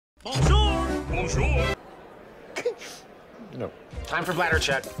Bonjour! Bonjour! No. Time for bladder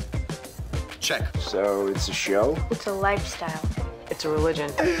check. Check. So it's a show? It's a lifestyle. It's a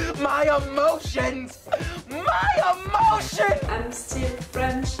religion. My emotions! My emotions! I'm still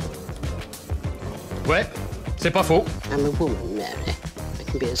French. Ouais, c'est pas faux. I'm a woman, Mary. I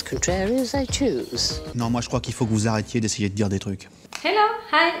can be as contrary as I choose. Non, moi je crois qu'il faut que vous arrêtiez d'essayer de dire des trucs. Hello,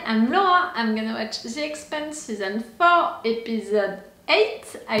 hi, I'm Laura. I'm gonna watch The Expanse season 4, episode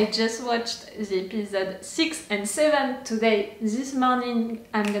 8. I just watched the episode 6 and 7 today, this morning.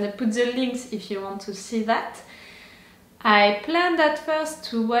 I'm gonna put the links if you want to see that. I planned at first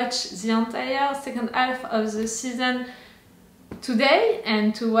to watch the entire second half of the season today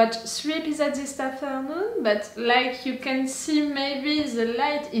and to watch 3 episodes this afternoon, but like you can see, maybe the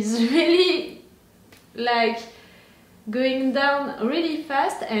light is really like going down really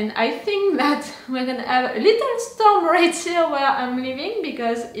fast, and I think that we're gonna have a little storm right here where I'm living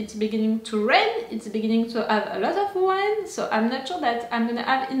because it's beginning to rain, it's beginning to have a lot of wind, so I'm not sure that I'm gonna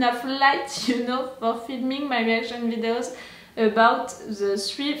have enough light, you know, for filming my reaction videos about the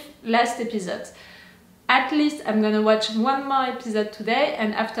 3 last episodes. At least I'm gonna watch 1 more episode today,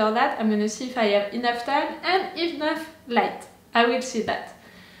 and after that I'm gonna see if I have enough time and enough light. I will see that.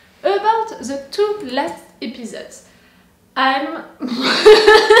 About the 2 last episodes, I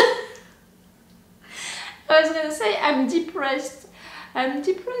was gonna say I'm depressed. I'm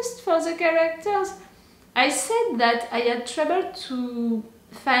depressed for the characters. I said that I had trouble to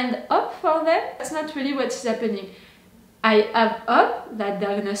find hope for them. That's not really what is happening. I have hope that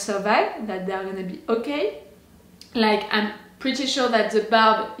they're gonna survive, that they're gonna be okay. Like, I'm pretty sure that the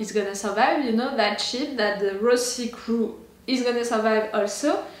Barb is gonna survive, you know, that ship, that the Rossi crew is gonna survive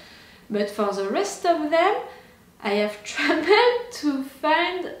also. But for the rest of them, I have trouble to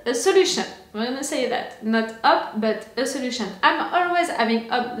find a solution. We're gonna say that. Not hope, but a solution. I'm always having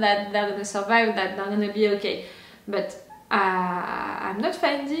hope that they're gonna survive, that they're gonna be okay. But I'm not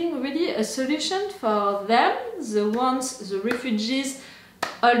finding really a solution for them, the ones, the refugees,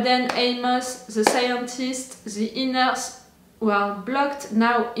 Holden, Amos, the scientists, the inners who are blocked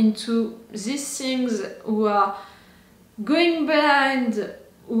now into these things, who are going blind,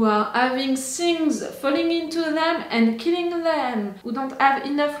 who are having things falling into them and killing them, who don't have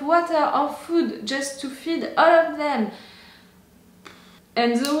enough water or food just to feed all of them.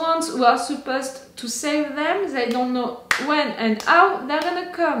 And the ones who are supposed to save them, they don't know when and how they're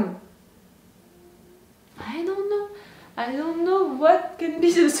gonna come. I don't know. I don't know what can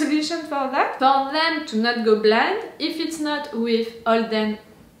be the solution for that. For them to not go blind, if it's not with Holden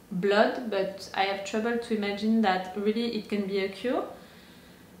blood, but I have trouble to imagine that really it can be a cure.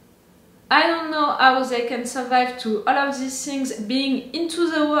 I don't know how they can survive to all of these things being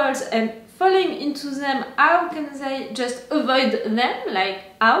into the walls and falling into them. How can they just avoid them? Like,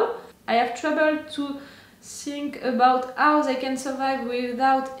 how? I have trouble to think about how they can survive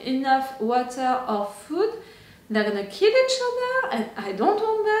without enough water or food. They're gonna kill each other, and I don't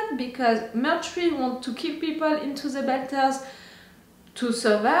want that because Mercury wants to keep people into the belters to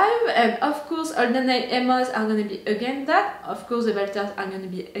survive, and of course Holden and Amos are gonna be against that. Of course the belters are gonna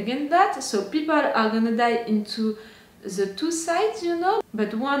be against that, so people are gonna die into the 2 sides, you know,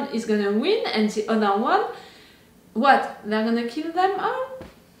 but one is gonna win and the other one, what? They're gonna kill them all?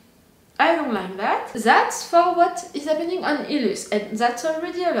 I don't like that. That's for what is happening on Ilus, and that's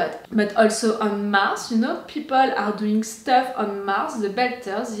already a lot. But also on Mars, you know, people are doing stuff on Mars, the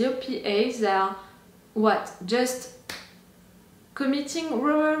belters, the OPAs, they are, what? Just committing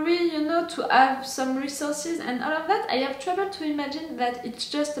robbery, you know, to have some resources and all of that. I have trouble to imagine that it's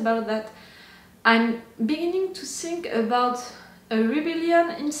just about that. I'm beginning to think about a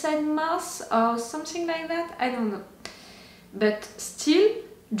rebellion inside Mars or something like that, I don't know. But still,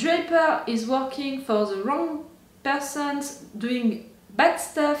 Draper is working for the wrong persons, doing bad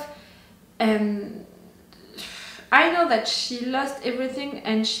stuff, and I know that she lost everything,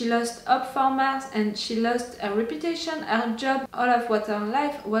 and she lost hope for Mars, and she lost her reputation, her job, all of what her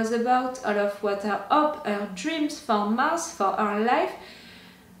life was about, all of what her hope, her dreams for Mars, for her life.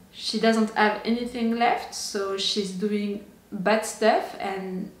 She doesn't have anything left, so she's doing bad stuff,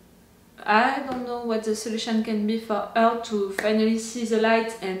 and I don't know what the solution can be for her to finally see the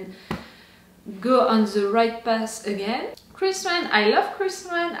light and go on the right path again. Chrisjen, I love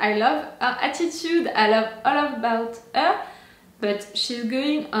Chrisjen, I love her attitude, I love all about her, but she's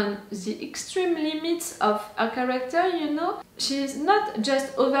going on the extreme limits of her character, you know. She's not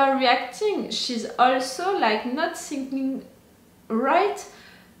just overreacting, she's also like not thinking right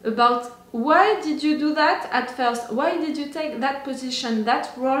about why did you do that at first, why did you take that position,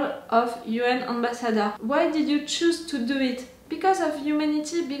 that role of UN ambassador, why did you choose to do it? because of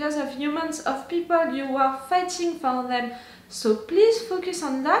humanity, because of humans, of people, you are fighting for them. So please focus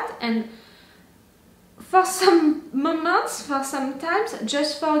on that, and for some moments, for some times,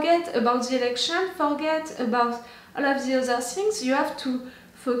 just forget about the election, forget about all of the other things. You have to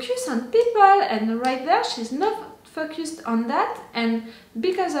focus on people, and right there she's not focused on that, and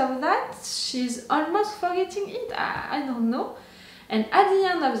because of that she's almost forgetting it. I don't know. And at the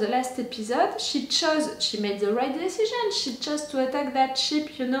end of the last episode, she made the right decision. She chose to attack that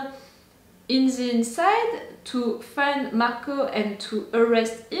ship, you know, in the inside, to find Marco and to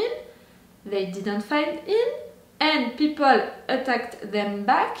arrest him. They didn't find him, and people attacked them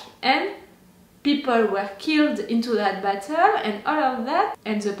back, and people were killed into that battle, and all of that,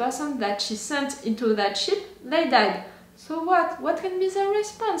 and the person that she sent into that ship, they died. So what can be the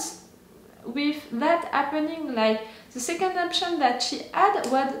response with that happening? Like, the second option that she had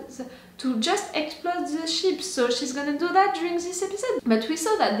was to just explode the ship, so she's gonna do that during this episode. But we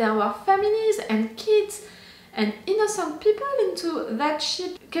saw that there were families and kids and innocent people into that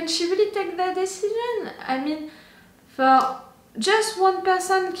ship. Can she really take that decision? I mean, for just one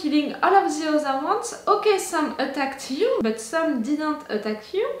person killing all of the other ones, okay, some attacked you, but some didn't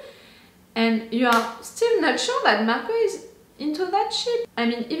attack you, and you are still not sure that Marco is into that ship. I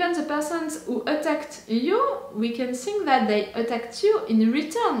mean, even the persons who attacked you, we can think that they attacked you in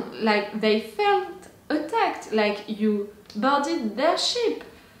return, like they felt attacked, like you boarded their ship.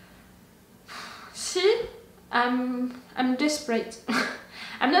 See? I'm desperate.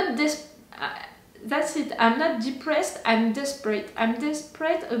 I'm not that's it. I'm not depressed, I'm desperate. I'm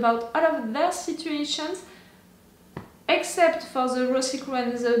desperate about all of their situations, except for the Rosicru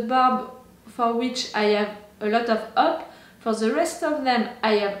and the Barb, for which I have a lot of hope. For the rest of them,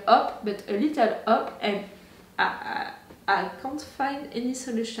 I have hope, but a little hope, and I can't find any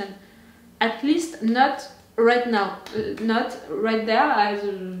solution. At least not right now. Not right there.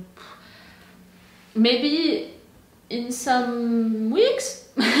 Maybe in some weeks,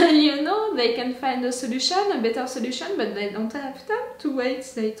 you know, they can find a solution, a better solution, but they don't have time to wait,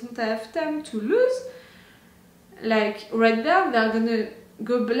 they don't have time to lose. Like, right there, they're gonna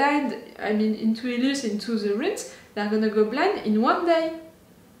go blind, I mean, into Ilus, into the ruins, they're gonna go blind in one day.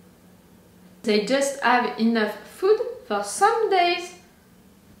 They just have enough food for some days.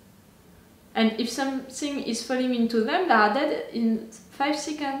 And if something is falling into them, they are dead in 5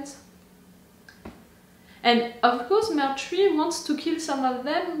 seconds. And of course, Mercury wants to kill some of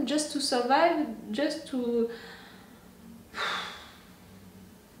them just to survive, just to...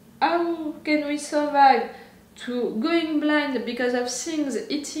 How can we survive to going blind because of things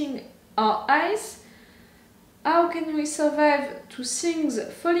eating our eyes? How can we survive to things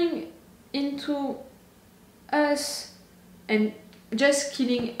falling into us and just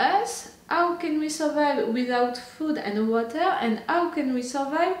killing us? How can we survive without food and water? And how can we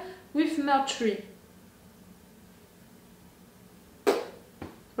survive with Mercury?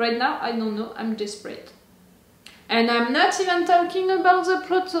 Right now, I don't know, I'm desperate. And I'm not even talking about the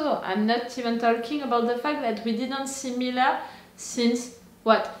Proto. I'm not even talking about the fact that we didn't see Miller since,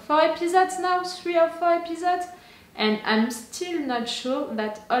 what, 4 episodes now? 3 or 4 episodes? And I'm still not sure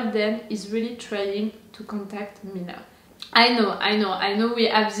that Holden is really trying to contact Miller. I know we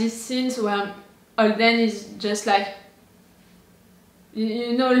have these scenes where Holden is just like,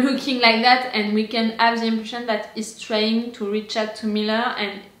 you know, looking like that, and we can have the impression that he's trying to reach out to Miller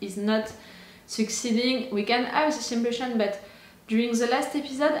and is not succeeding. We can have this impression, but during the last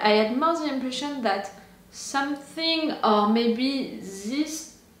episode I had more the impression that something, or maybe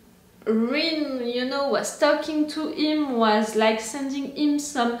this Rin, you know, was talking to him, was like sending him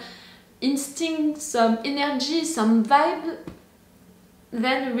some instinct, some energy, some vibe.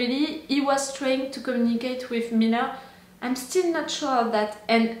 Then really he was trying to communicate with Miller. I'm still not sure of that,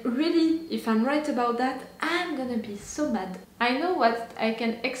 and really, if I'm right about that, I'm gonna be so mad. I know what I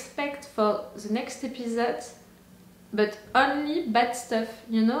can expect for the next episode, but only bad stuff,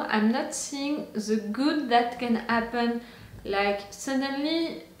 you know? I'm not seeing the good that can happen, like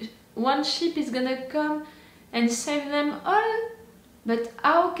suddenly one ship is gonna come and save them all, but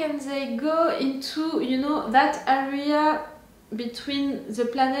how can they go into, you know, that area between the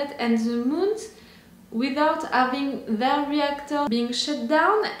planet and the moons without having their reactor being shut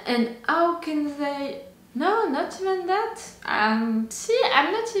down? And how can they... No, not even that. See,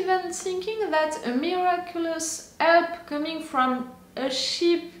 I'm not even thinking that a miraculous help coming from a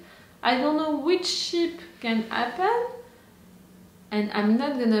ship, I don't know which ship, can happen. And I'm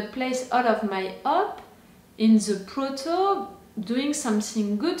not gonna place all of my hope in the Proto doing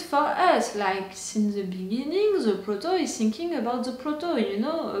something good for us. Like, since the beginning, the Proto is thinking about the Proto, you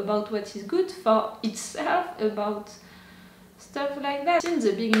know, about what is good for itself, about stuff like that. Since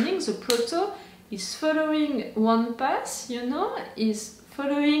the beginning, the proto is following one path, you know, is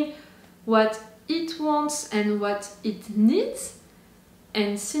following what it wants and what it needs.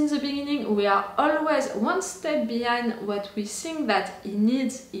 And since the beginning, we are always one step behind what we think that he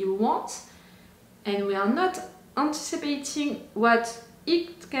needs, he wants, and we are not anticipating what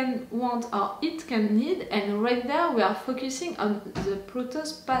it can want or it can need, and right there we are focusing on the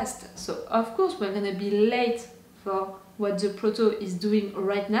proto's past. So of course we're gonna be late for what the proto is doing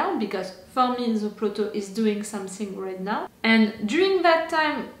right now, because for me the proto is doing something right now, and during that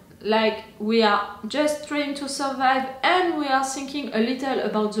time, like, we are just trying to survive and we are thinking a little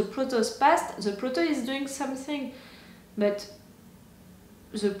about the proto's past. The proto is doing something, but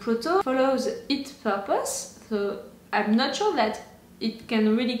the proto follows its purpose, so I'm not sure that it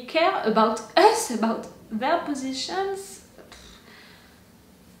can really care about us, about their positions,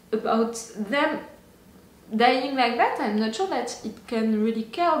 about them dying like that. I'm not sure that it can really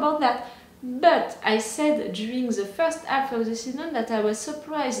care about that. But I said during the first half of the season that I was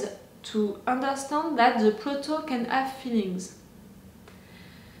surprised to understand that the proto can have feelings.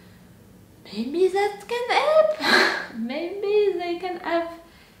 Maybe that can help. Maybe they can have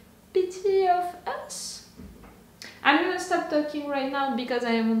pity of us. I'm gonna stop talking right now because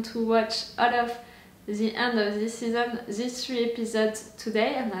I want to watch all of the end of this season, these 3 episodes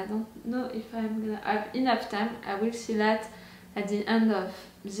today, and I don't know if I'm gonna have enough time. I will see that at the end of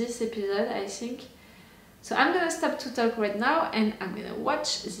this episode, I think. So I'm gonna stop to talk right now and I'm gonna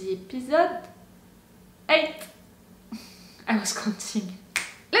watch the episode 8. I was counting.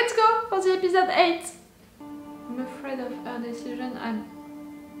 Let's go for the episode 8. I'm afraid of her decision.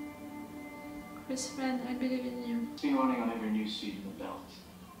 Chrisjen, I believe in you. It's been running on every news feed in the belt.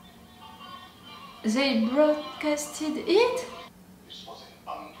 They broadcasted it? This was an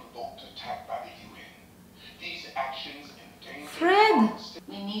unprovoked attack by the UN. These actions endanger... Fred!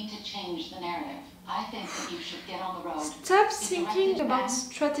 We need to change the narrative. I think that you should get on the road. Stop thinking about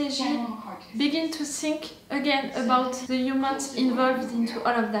strategy. Begin to think again about the humans involved into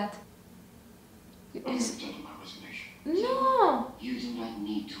all of that. No! You do not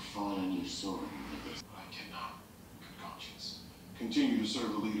need to fall on your sword for this. I cannot, good conscience, continue to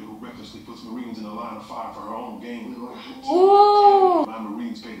serve a leader who recklessly puts Marines in the line of fire for her own gain. We were hunting. Oh! My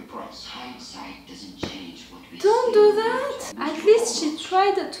Marines pay the price. Hindsight doesn't change what we Don't see. do that! At least she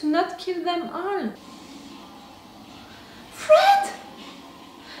tried to not kill them all. Fred!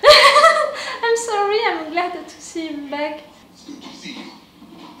 I'm sorry, I'm glad to see him back. It's good to see you.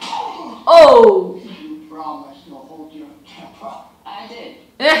 Oh! You promised you'll hold your temper. I did.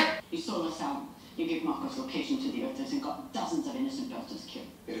 Eh. You sold us out. You gave Marco's location to the Earthers and got dozens of innocent Belters killed.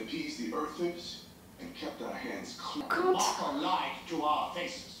 It appeased the Earthers and kept our hands clean. Marco lied to our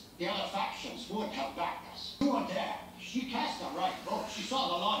faces. The other factions would have backed us. You were there. She cast the right vote. She saw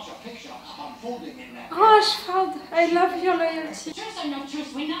the larger picture unfolding in that. Ashford, I love your loyalty. Truce or no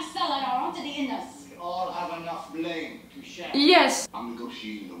truce, we now sell it our own to the Indus. We all have enough blame to share. Yes. I'm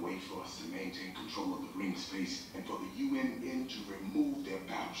negotiating a way for us to maintain control of the ring space and for the UN to remove their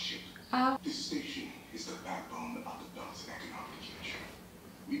battleship. This station is the backbone of the Belt's economic future.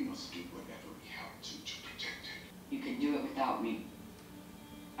 We must do whatever we have to protect it. You can do it without me.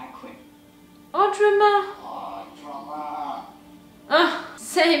 I quit. Audrema. Oh, drama.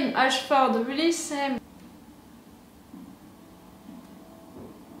 Same, Ashford, really same.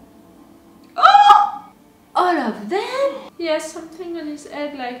 Oh! All of them? He has something on his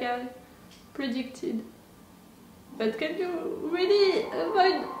head like I predicted. But can you really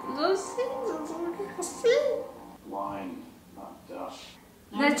avoid those things? Wine, not dust.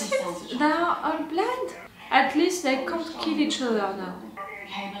 That's it, they are all blind. At least they can't kill each other now.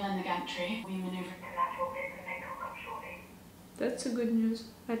 Cable in the gantry. We maneuver. That's a good news,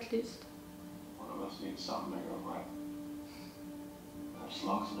 at least. One of us needs something to go right. There's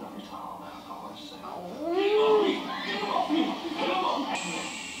slugs in every tunnel now. Not much safe.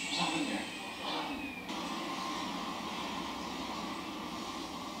 What's happening there?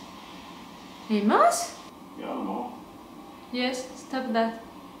 Amos? You got them all? Yes, stop that.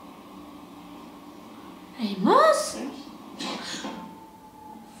 Amos? James?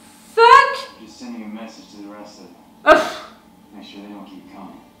 Fuck! Just sending a message to the rest of them. Make sure they don't keep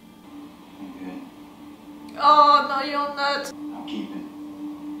coming. I'm good. Oh, no, you're not. I'm keeping.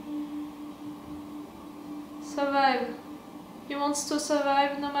 Survive. He wants to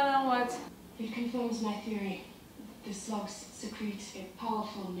survive no matter what. It confirms my theory. The slugs secrete a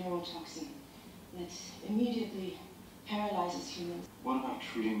powerful neurotoxin that immediately paralyzes humans. What about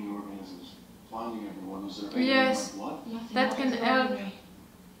treating the organisms? Blinding everyone? Was there anything Yes. like blood? Nothing That can help. ordinary.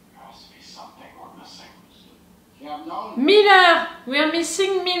 There has to be something we're missing. Miller! We are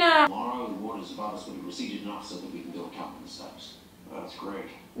missing Miller! Tomorrow, the waters above us will have receded enough so that we can build camp on the steps. That's great.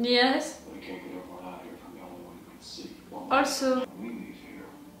 Yes. But I can't get everyone out here if I'm the only one who can see. Also, we leave here,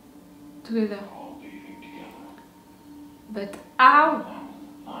 together. we're all leaving together. But how?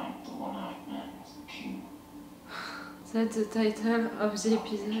 I'm the one-eyed man, the king. That's the title of the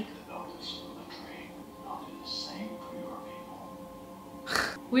episode.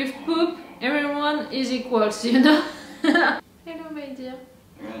 With poop, everyone is equals, you know? Hello, my dear.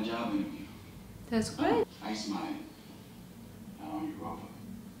 I got a job interview. That's great. Ice mine. Out on Europa.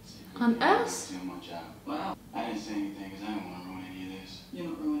 On Earth? Still my job. Wow. I didn't say anything because I didn't want to ruin any of this. You're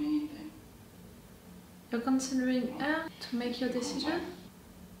not ruining anything. You're considering her to make your decision?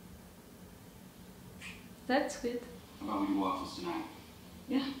 That's sweet. How about we do waffles tonight?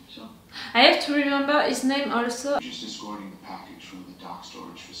 Yeah, sure. I have to remember his name also. Just escorting the package from the dock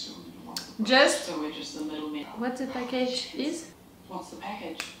storage facility to one of the Just So we're just the middleman. what the package is? What's the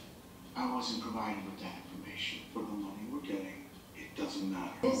package? I wasn't provided with that information. For the money we're getting, it doesn't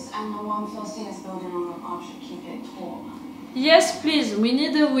matter. This and the one Faustina's building on the arm should keep it warm. Yes, please, we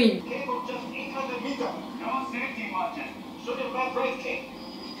need a win. Cable just 800 meters. No safety margin. Should have been breaking.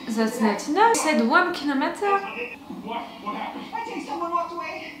 That's not enough. I said 1 kilometer. What? What happened? I think someone walked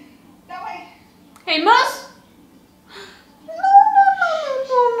away. That way. Amos? No.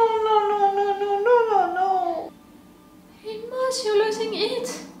 Amos, you're losing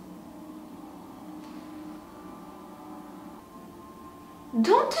it.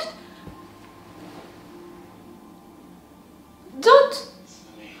 Don't.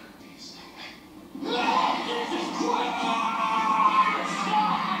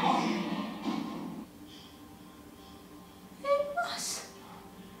 Amos.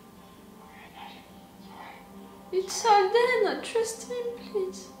 It's all done. Trust him,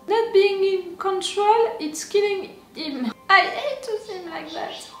 please. Not being in control, it's killing him. I hate to see him like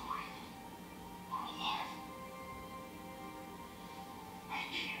that.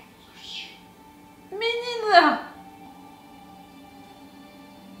 Me neither.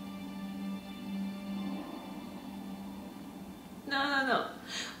 No.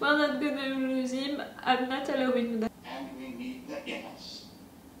 We're not gonna lose him. I'm not allowing that. And we need the Amos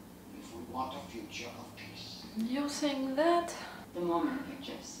if we want a future of peace. You're saying that? The moment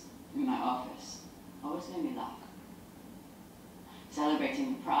pictures in my office always made me laugh.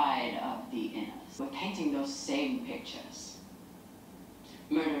 Celebrating the pride of the Amos. We're painting those same pictures.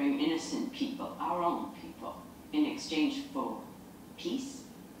 Murdering innocent people, our own people, in exchange for peace.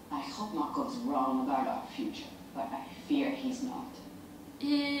 I hope Marco's wrong about our future, but I fear he's not.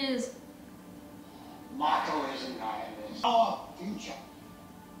 He is. Marco is a nihilist. Our future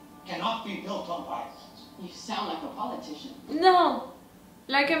cannot be built on violence. You sound like a politician. No,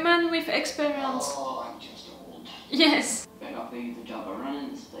 like a man with experience. Oh, I'm just old. Yes. Better offer you the job of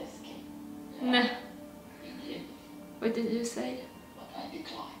running this place, kid. Nah. You did, What did you say? but I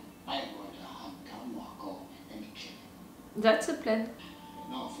decline. I am going to hunt down Marco and kill him. That's a plan.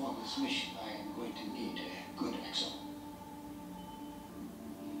 Now, for this mission, I am going to need a good exo.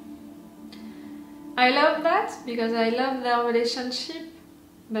 I love that because I love their relationship,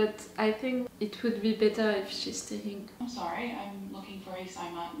 but I think it would be better if she's staying. I'm sorry, I'm looking for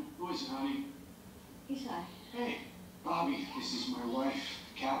Isai Martin. Who is it, honey? Isai. Hey, Bobby, this is my wife,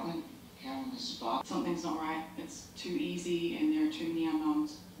 Catelyn. Catelyn, this is Bob. Something's not right. It's too easy and there are too many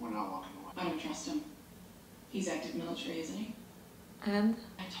unknowns. We're not walking away. I don't trust him. He's active military, isn't he? And?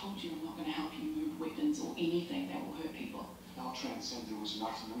 I told you I'm not going to help you move weapons or anything that will hurt people. Beltran said there was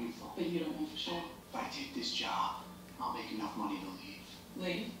nothing lethal. But you don't know for sure. If I take this job, I'll make enough money to leave.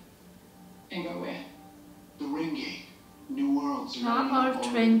 Leave? And go where? The Ring Gate. New Worlds. I'm all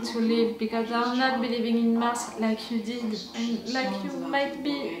trained to live because I'm not believing in Mars like you did and like you might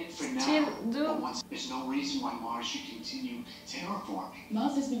be still do. There's no reason why Mars should continue terraforming.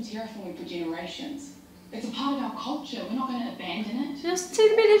 Mars has been terraforming for generations. It's a part of our culture. We're not going to abandon it. You're still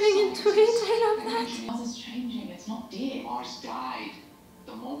believing into it. I love that. Mars is changing. It's not dead. Mars died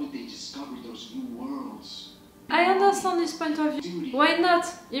the moment they discovered those new worlds. I understand this point of view. Why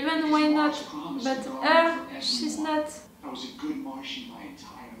not? Even why not? But her, she's not. I was a good Martian my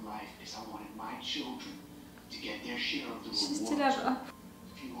entire life because I wanted my children to get their share of the She rewards. still have hope.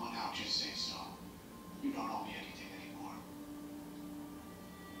 If you want out, just say so. You don't owe me anything anymore.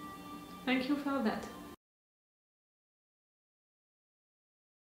 Thank you for that.